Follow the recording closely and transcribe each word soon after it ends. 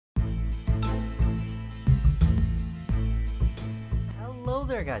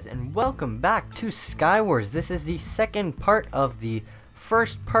there guys, and welcome back to Skywars. This is the second part of the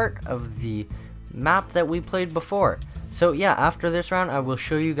first part of the map that we played before. So yeah, after this round I will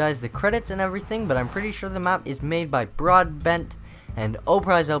show you guys the credits and everything, but I'm pretty sure the map is made by Broadbent and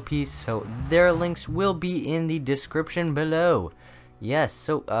Oprise LP, so their links will be in the description below. Yes,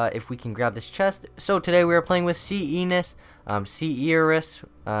 so if we can grab this chest. So today we are playing with C. Enos, C. Eris,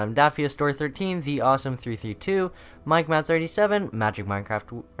 Daffia Story 13, The Awesome 332, Mike Matt 37, Magic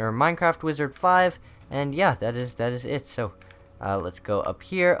Minecraft or Minecraft Wizard 5, and yeah, that is it. So let's go up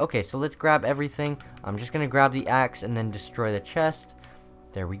here. Okay, so let's grab everything. I'm just gonna grab the axe and then destroy the chest.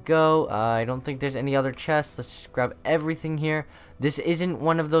 There we go. I don't think there's any other chests. Let's just grab everything here. This isn't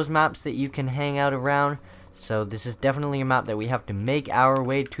one of those maps that you can hang out around. So this is definitely a map that we have to make our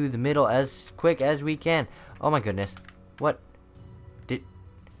way to the middle as quick as we can. Oh my goodness. What?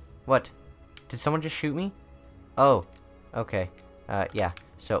 Did someone just shoot me? Oh. Okay. Yeah.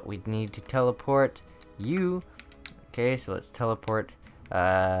 So we need to teleport you. Okay, so let's teleport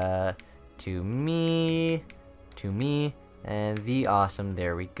to me, and the awesome.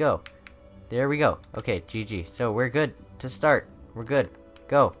 There we go. There we go. Okay, GG. So we're good to start. We're good.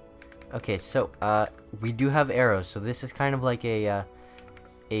 Go. Okay, so we do have arrows, so this is kind of like a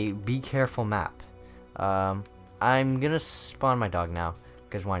be careful map. I'm gonna spawn my dog now,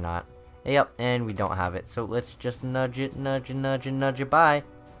 because why not? Yep, and we don't have it, so let's just nudge it by.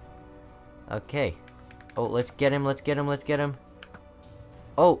 Okay. Oh, let's get him.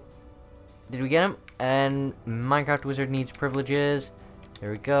 Oh, did we get him? And Minecraft Wizard needs privileges.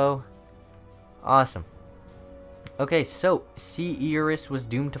 There we go. Awesome. Okay, so C. Eris was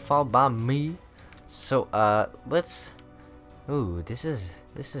doomed to fall by me. So let's. Ooh, this is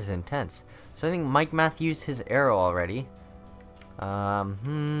intense. So I think Mike Math used his arrow already.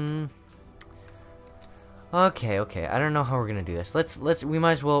 Okay. I don't know how we're gonna do this. We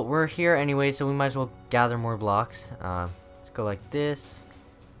might as well. We're here anyway, so we might as well gather more blocks. Let's go like this.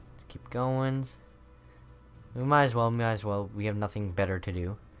 Let's keep going. We might as well. We have nothing better to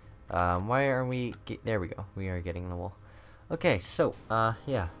do. Why are we? There we go. We are getting the wool. Okay, so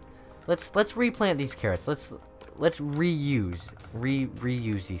yeah, let's replant these carrots. Let's reuse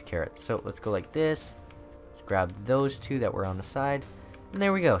these carrots. So let's go like this. Let's grab those two that were on the side, and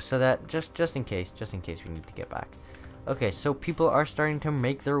there we go. So that just in case we need to get back. Okay, so people are starting to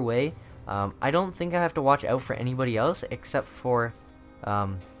make their way. I don't think I have to watch out for anybody else except for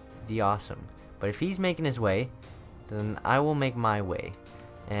the awesome. But if he's making his way, then I will make my way.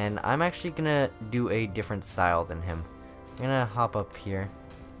 And I'm actually gonna do a different style than him. I'm gonna hop up here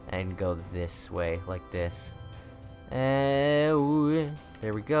and go this way, like this. There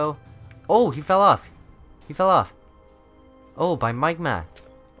we go. Oh, he fell off. Oh, by Mike Math.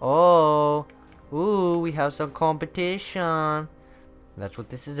 Oh, ooh, we have some competition. That's what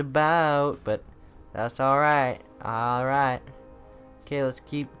this is about, but that's alright. Alright. Okay, let's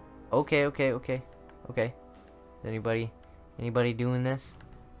keep. Okay. Is anybody doing this?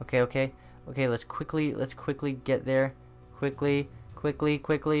 Okay. Let's quickly get there. Quickly.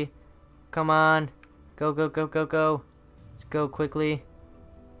 Come on. Go. Let's go quickly.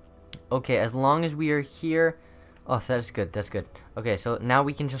 Okay, as long as we are here. Oh, that's good. Okay, so now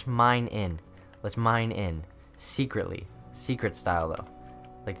we can just mine in. Let's mine in. Secretly. Secret style, though.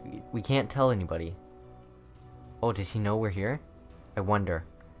 Like, we can't tell anybody. Oh, does he know we're here? I wonder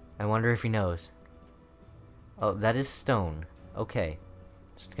if he knows. Oh, that is stone. Okay.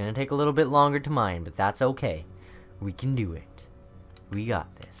 It's gonna take a little bit longer to mine, but that's okay. We can do it. We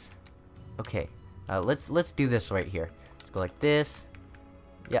got this. Okay. Let's do this right here. Let's go like this.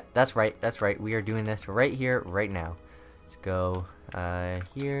 Yeah, that's right. We are doing this right here, right now. Let's go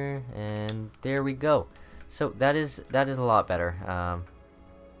here, and there we go. So that is a lot better.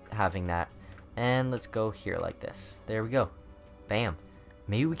 Having that. And let's go here like this. There we go. Bam.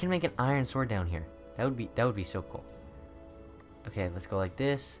 Maybe we can make an iron sword down here. That would be so cool. Okay, let's go like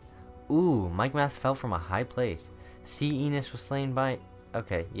this. Ooh, Mike Math fell from a high place. C. Enos was slain by.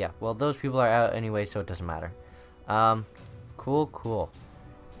 Okay, yeah. Well, those people are out anyway, so it doesn't matter. Cool.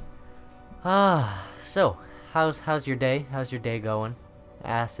 So how's your day? How's your day going? I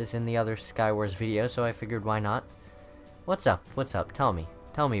asked this in the other Skywars video, so I figured why not. What's up? Tell me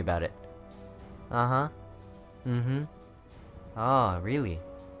about it. Oh, really?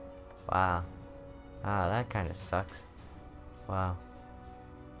 Wow. That kind of sucks. Wow,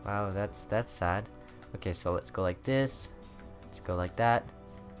 that's sad. Okay, so let's go like this. Let's go like that.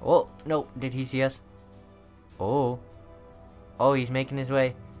 Oh, no, did he see us? Oh, he's making his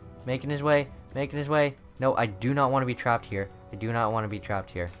way. No, I do not want to be trapped here.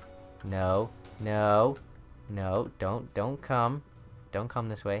 No, don't come. Don't come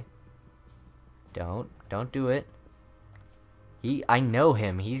this way. Don't do it. I know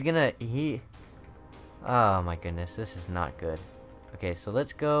him. Oh my goodness, this is not good. Okay, so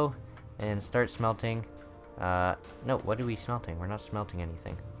let's go and start smelting. No, what are we smelting? We're not smelting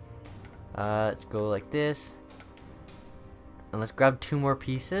anything. Let's go like this. And let's grab 2 more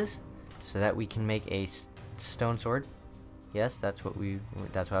pieces so that we can make a stone sword. Yes, that's what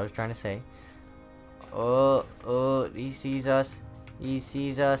I was trying to say. Oh, he sees us. He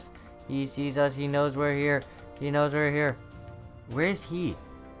sees us. He sees us. He knows we're here. He knows we're here. Where is he?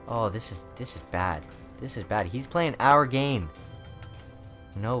 Oh, this is bad. This is bad. He's playing our game.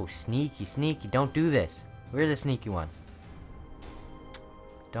 No, sneaky. Don't do this. We're the sneaky ones.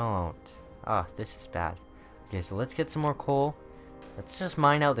 Don't. Ah, this is bad. Okay, so let's get some more coal. Let's just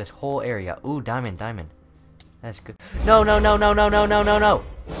mine out this whole area. Ooh, diamond. That's good. No.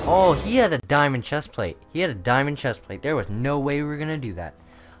 Oh, he had a diamond chest plate. There was no way we were gonna do that.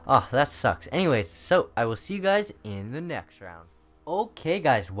 Oh, that sucks. Anyways, so I will see you guys in the next round. Okay,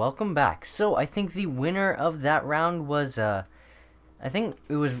 guys, welcome back. So I think the winner of that round was I think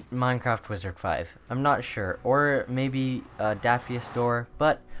it was Minecraft Wizard 5. I'm not sure, or maybe Daffy Store,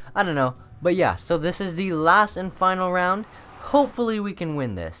 but I don't know. But yeah, so this is the last and final round. Hopefully we can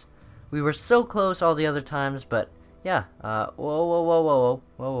win this. We were so close all the other times, but yeah. Whoa.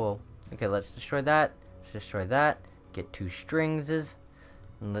 Okay, let's destroy that. Get 2 strings.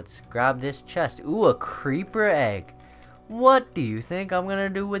 And let's grab this chest. Ooh, a creeper egg. What do you think I'm gonna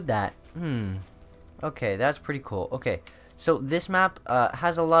do with that? Okay, that's pretty cool. Okay, so this map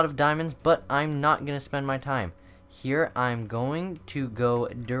has a lot of diamonds, but I'm not gonna spend my time. Here, I'm going to go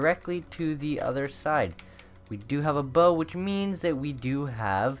directly to the other side. We do have a bow, which means that we do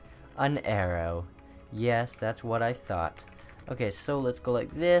have an arrow. Yes, that's what I thought. Okay, so let's go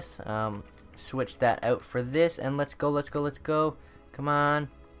like this. Switch that out for this, and let's go. Come on.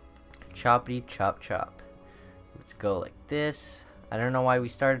 Choppity chop. Let's go like this. I don't know why we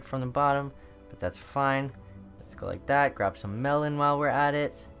started from the bottom, but that's fine. Let's go like that. Grab some melon while we're at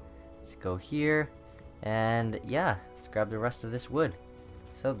it. Let's go here. And yeah, let's grab the rest of this wood.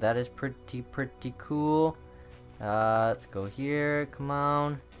 So that is pretty cool. Let's go here. Come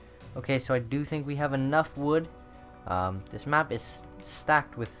on. Okay, so I do think we have enough wood. This map is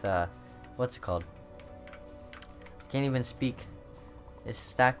stacked with what's it called? Can't even speak. It's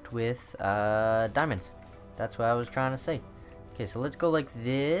stacked with diamonds. That's what I was trying to say. Okay, so let's go like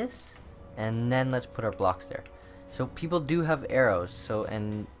this, and then let's put our blocks there. So people do have arrows,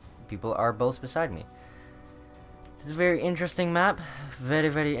 and people are both beside me. This is a very interesting map,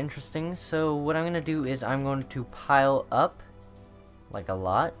 very interesting. So what I'm gonna do is I'm going to pile up like a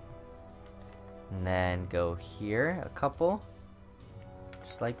lot, and then go here a couple,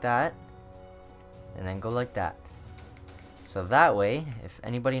 just like that, and then go like that. So that way, if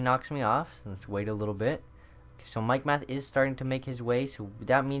anybody knocks me off, let's wait a little bit. Okay, so Mike Math is starting to make his way, so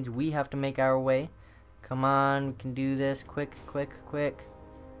that means we have to make our way. Come on, we can do this. Quick.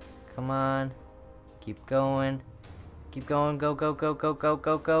 Come on. Keep going. Go.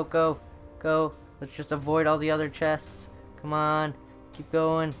 Let's just avoid all the other chests. Come on. Keep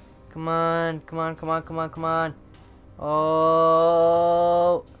going. Come on.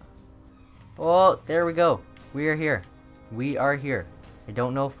 Oh, there we go. We are here. I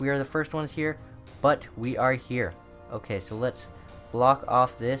don't know if we are the first ones here, but we are here. Okay, so let's block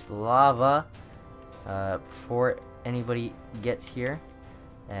off this lava before anybody gets here.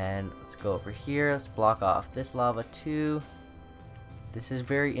 And let's go over here. Let's block off this lava too. This is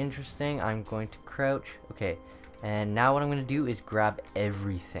very interesting. I'm going to crouch. Okay, and now what I'm going to do is grab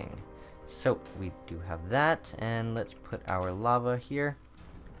everything. So we do have that, and let's put our lava here.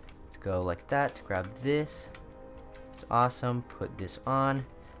 Let's go like that. Grab this. It's awesome. Put this on.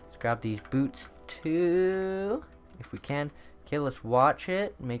 Let's grab these boots too, if we can. Okay, let's watch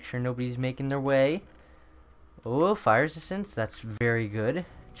it. Make sure nobody's making their way. Oh, fire resistance. That's very good.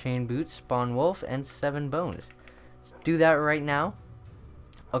 Chain boots, spawn wolf, and 7 bones. Let's do that right now.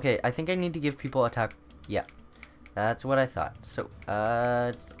 Okay, I think I need to give people attack. Yeah, that's what I thought. So,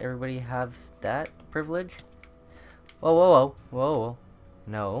 does everybody have that privilege? Whoa.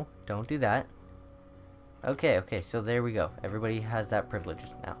 No, don't do that. Okay, so there we go. Everybody has that privilege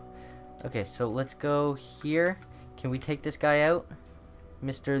now. Okay, so let's go here. Can we take this guy out?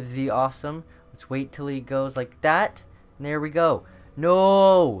 Mr. The Awesome. Let's wait till he goes like that. And there we go.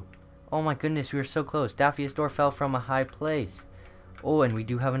 No! Oh my goodness, we were so close. Daffy's door fell from a high place. Oh, and we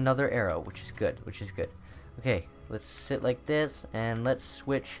do have another arrow, which is good. Okay, let's sit like this, and let's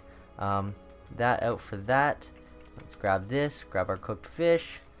switch that out for that. Let's grab this, grab our cooked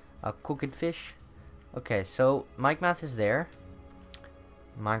fish. Okay, so Mike Math is there.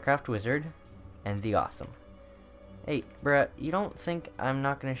 Minecraft Wizard, and the Awesome. Hey, bruh, you don't think I'm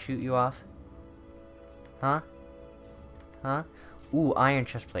not gonna shoot you off? Huh? Huh? Ooh, iron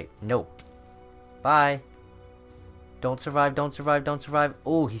chestplate. Nope. Bye. Don't survive, don't survive, don't survive.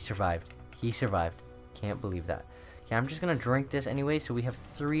 Oh, he survived. He survived. Can't believe that. Okay, I'm just gonna drink this anyway, so we have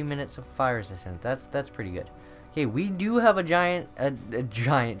 3 minutes of fire resistance. That's pretty good. Okay, we do have a giant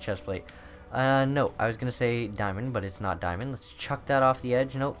chestplate. No, I was gonna say diamond, but it's not diamond. Let's chuck that off the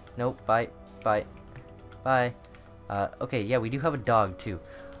edge. Nope, nope, bye, bye, bye. Okay, yeah, we do have a dog, too.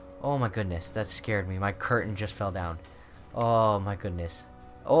 Oh my goodness, that scared me. My curtain just fell down. Oh my goodness.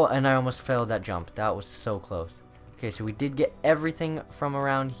 Oh, and I almost failed that jump. That was so close. Okay, so we did get everything from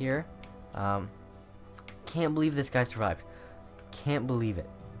around here. Can't believe this guy survived. Can't believe it.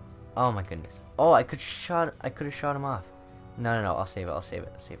 Oh my goodness. Oh, I could have shot him off. No, I'll save it, I'll save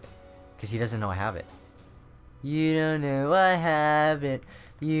it. Because he doesn't know I have it. You don't know I have it.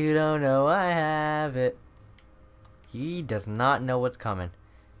 You don't know I have it. He does not know what's coming.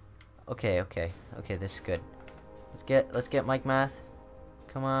 Okay, this is good. Let's get Mike Math.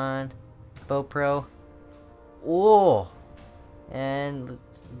 Come on. Bo Pro. Oh! And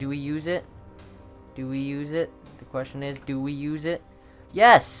do we use it? Do we use it? The question is, do we use it?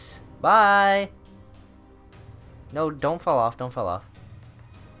 Yes! Bye! No, don't fall off, don't fall off.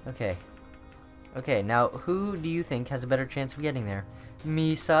 Okay. Okay, now who do you think has a better chance of getting there?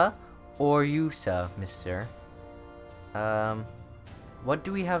 Misa or Yusa, mister? What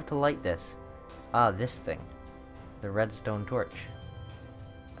do we have to light this? Ah, this thing. The redstone torch.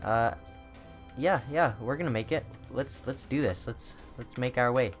 Yeah, we're gonna make it. Let's do this. Let's make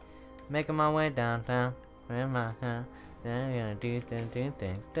our way. Making my way downtown. I'm gonna do things.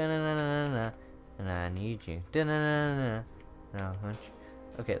 And I need you. No,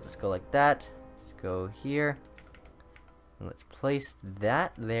 okay, let's go like that. Let's go here. And let's place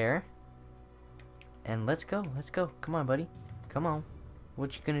that there. And let's go. Come on, buddy. Come on.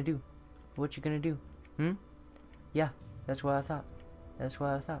 What you gonna do? What you gonna do? Yeah, that's what I thought. That's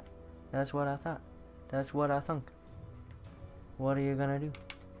what I thought. That's what I thought. That's what I think. What are you gonna do?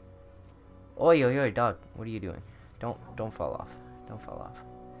 Oi, dog. What are you doing? Don't fall off. Don't fall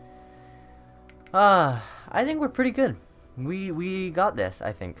off. I think we're pretty good. We got this,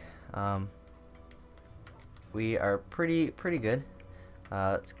 I think. We are pretty good.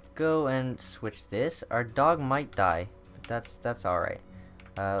 Let's go and switch this. Our dog might die, but that's all right.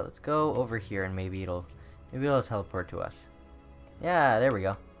 Let's go over here and maybe it'll teleport to us. Yeah, there we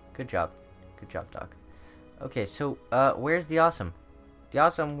go. Good job, dog. Okay, so where's the Awesome? The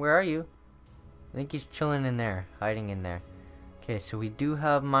Awesome, where are you? I think he's chilling in there, hiding in there. Okay, so we do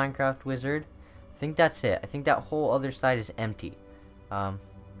have Minecraft Wizard. I think that's it. I think that whole other side is empty.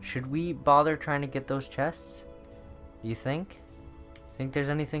 Should we bother trying to get those chests? Do you think? Think there's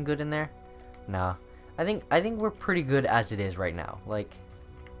anything good in there? No. I think we're pretty good as it is right now. Like,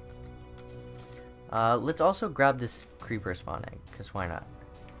 let's also grab this creeper spawn egg, cause why not?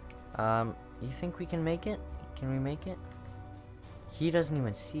 You think we can make it? Can we make it? He doesn't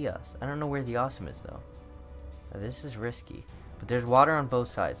even see us. I don't know where the Awesome is though. This is risky. But there's water on both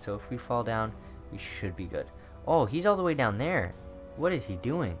sides, so if we fall down, we should be good. Oh, he's all the way down there. What is he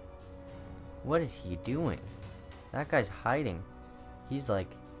doing? What is he doing? That guy's hiding. He's like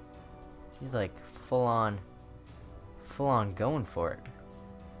full on going for it.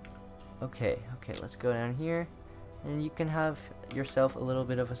 Okay, let's go down here and you can have yourself a little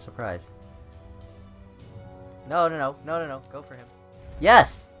bit of a surprise. No, go for him.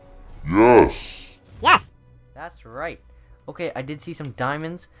 Yes! Yes! That's right. Okay, I did see some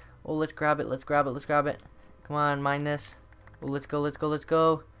diamonds. Oh, let's grab it. Come on, mine this. Oh, let's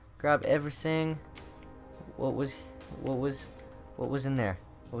go. Grab everything. What was in there?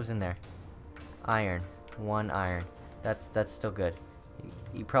 What was in there? Iron. 1 iron. That's still good.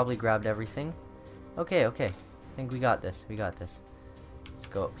 You probably grabbed everything. Okay. I think we got this. Let's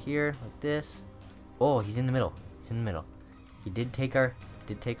go up here like this. Oh, he's in the middle. He did take our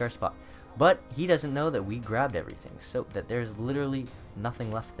spot. But he doesn't know that we grabbed everything, so that there's literally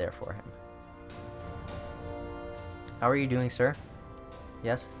nothing left there for him. How are you doing, sir?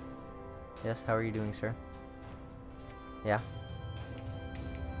 Yes, how are you doing, sir? Yeah.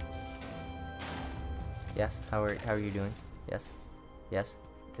 Yes, how are you doing? Yes.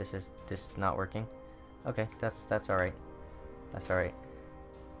 This is not working. Okay, that's alright.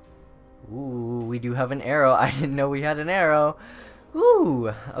 Ooh, we do have an arrow. I didn't know we had an arrow.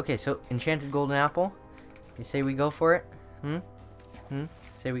 Ooh. Okay, so enchanted golden apple. You say we go for it?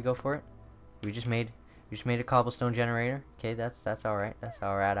 Say we go for it? We just made a cobblestone generator. Okay, that's alright.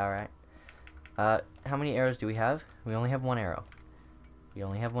 How many arrows do we have? We only have 1 arrow. We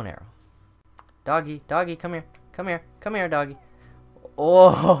only have one arrow. Doggy, doggy, come here. Come here. Come here, doggy.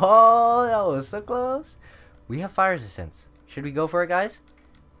 Oh, that was so close. We have fire resistance. Should we go for it, guys?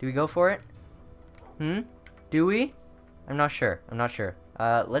 Do we go for it? Do we? I'm not sure. I'm not sure.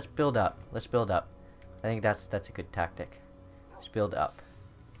 Let's build up. Let's build up. I think that's a good tactic. Let's build up.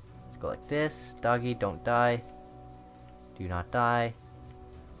 Let's go like this. Doggy, don't die. Do not die.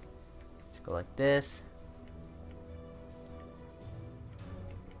 Let's go like this.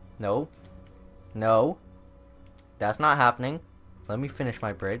 No. No. That's not happening. Let me finish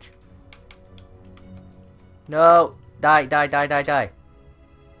my bridge. No! Die, die, die, die, die.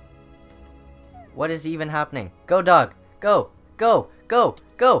 What is even happening? Go, dog! Go! Go! Go!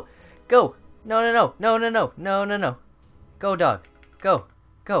 Go! Go! No, no, no! No, no, no! No, no, no! Go, dog! Go!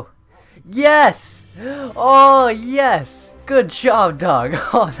 Go! Yes! Oh, yes! Good job, dog!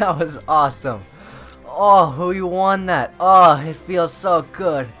 Oh, that was awesome! Oh, we won that! Oh, it feels so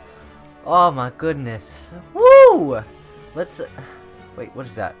good! Oh my goodness! Woo! Let's wait. What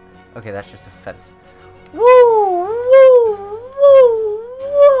is that? Okay, that's just a fence. Woo! Woo! Woo!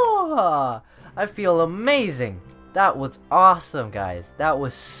 Woo! I feel amazing. That was awesome, guys. That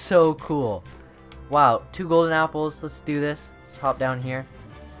was so cool. Wow, 2 golden apples. Let's do this. Let's hop down here.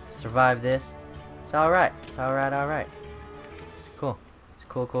 Survive this. It's alright. It's alright, alright. It's cool. It's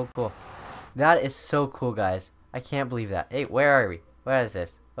cool, cool, cool. That is so cool, guys. I can't believe that. Hey, where are we? Where is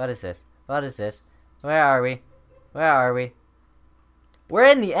this? What is this? What is this? Where are we? Where are we? We're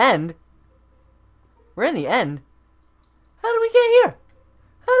in the end. We're in the end. How did we get here?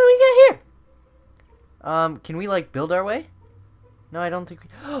 How did we get here? Can we like build our way? No, I don't think we.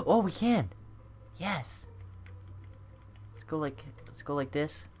 Oh, we can. Yes. Let's go like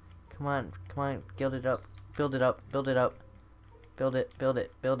this. Come on, come on, build it up. Build it up. Build it up. Build it, build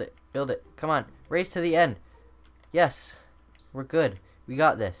it, build it, build it. Come on, race to the end. Yes. We're good. We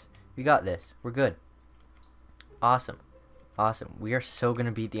got this. We got this. We're good. Awesome. Awesome. We are so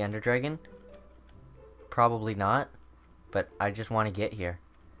gonna beat the Ender Dragon. Probably not. But I just want to get here.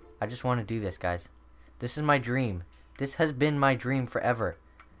 I just want to do this, guys. This is my dream. This has been my dream forever.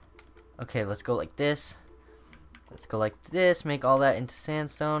 Okay, let's go like this. Let's go like this. Make all that into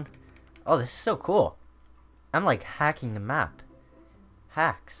sandstone. Oh, this is so cool. I'm like hacking the map.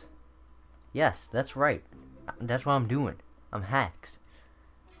 Hacks. Yes, that's right. That's what I'm doing. I'm hacks.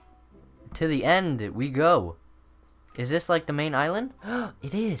 To the end we go. Is this like the main island?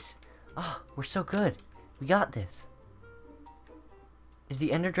 It is. Oh, we're so good. We got this. Is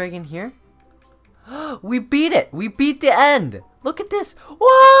the Ender Dragon here? We beat it. We beat the end. Look at this.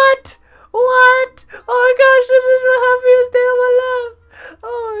 What? What? Oh my gosh, this is the happiest day of my life.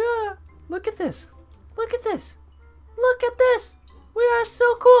 Oh my god. Look at this. Look at this. Look at this. We are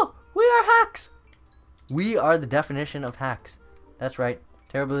so cool. We are hacks. We are the definition of hacks. That's right.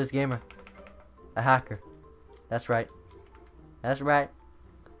 Terriblest gamer. A hacker. That's right. That's right.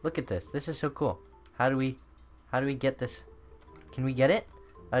 Look at this. This is so cool. How do we get this? Can we get it?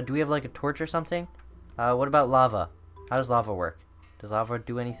 Do we have like a torch or something? What about lava? How does lava work? Does lava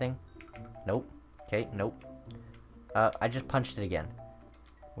do anything? Nope. Okay, nope. I just punched it again.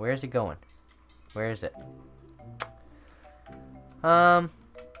 Where is it going? Where is it? Oh,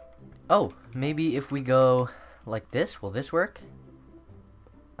 maybe if we go like this, will this work?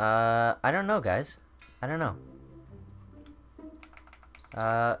 I don't know, guys. I don't know.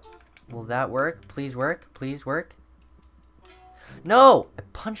 Will that work? Please work. Please work. No! I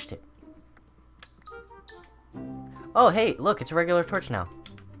punched it. Oh, hey, look, it's a regular torch now.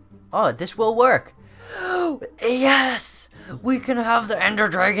 Oh, this will work. Yes! We can have the Ender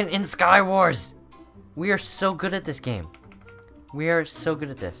Dragon in Skywars. We are so good at this game. We are so good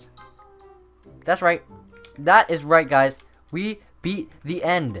at this. That's right. That is right, guys. We beat the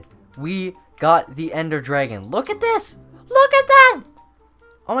end. We got the Ender Dragon. Look at this. Look at that.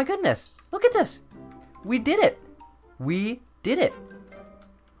 Oh my goodness. Look at this. We did it. We did it.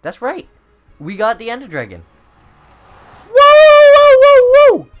 That's right. We got the Ender Dragon. Whoa, whoa,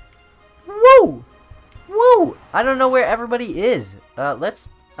 whoa, whoa. Whoa. Whoa. I don't know where everybody is.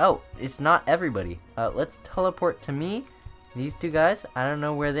 Oh, it's not everybody. Let's teleport to me. These two guys, I don't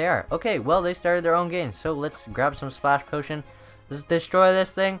know where they are. Okay, well, they started their own game. So let's grab some splash potion. Let's destroy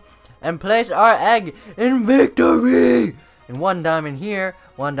this thing and place our egg in victory. And 1 diamond here,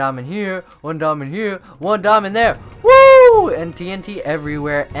 1 diamond here, 1 diamond here, 1 diamond there. Woo! And TNT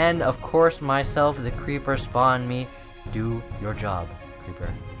everywhere. And of course, myself, the creeper, spawned me. Do your job,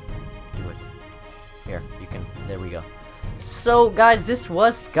 creeper. Do it. Here, you can. There we go. So, guys, this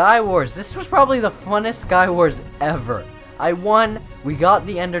was Skywars. This was probably the funnest Skywars ever. I won. We got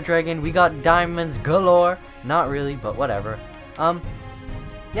the Ender Dragon. We got diamonds galore. Not really, but whatever.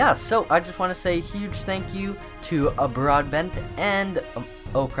 yeah, so I just want to say a huge thank you to Broadbent and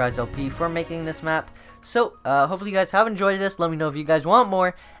O'Prize LP for making this map. So hopefully you guys have enjoyed this. Let me know if you guys want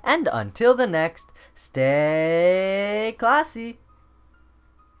more, and until the next, stay classy.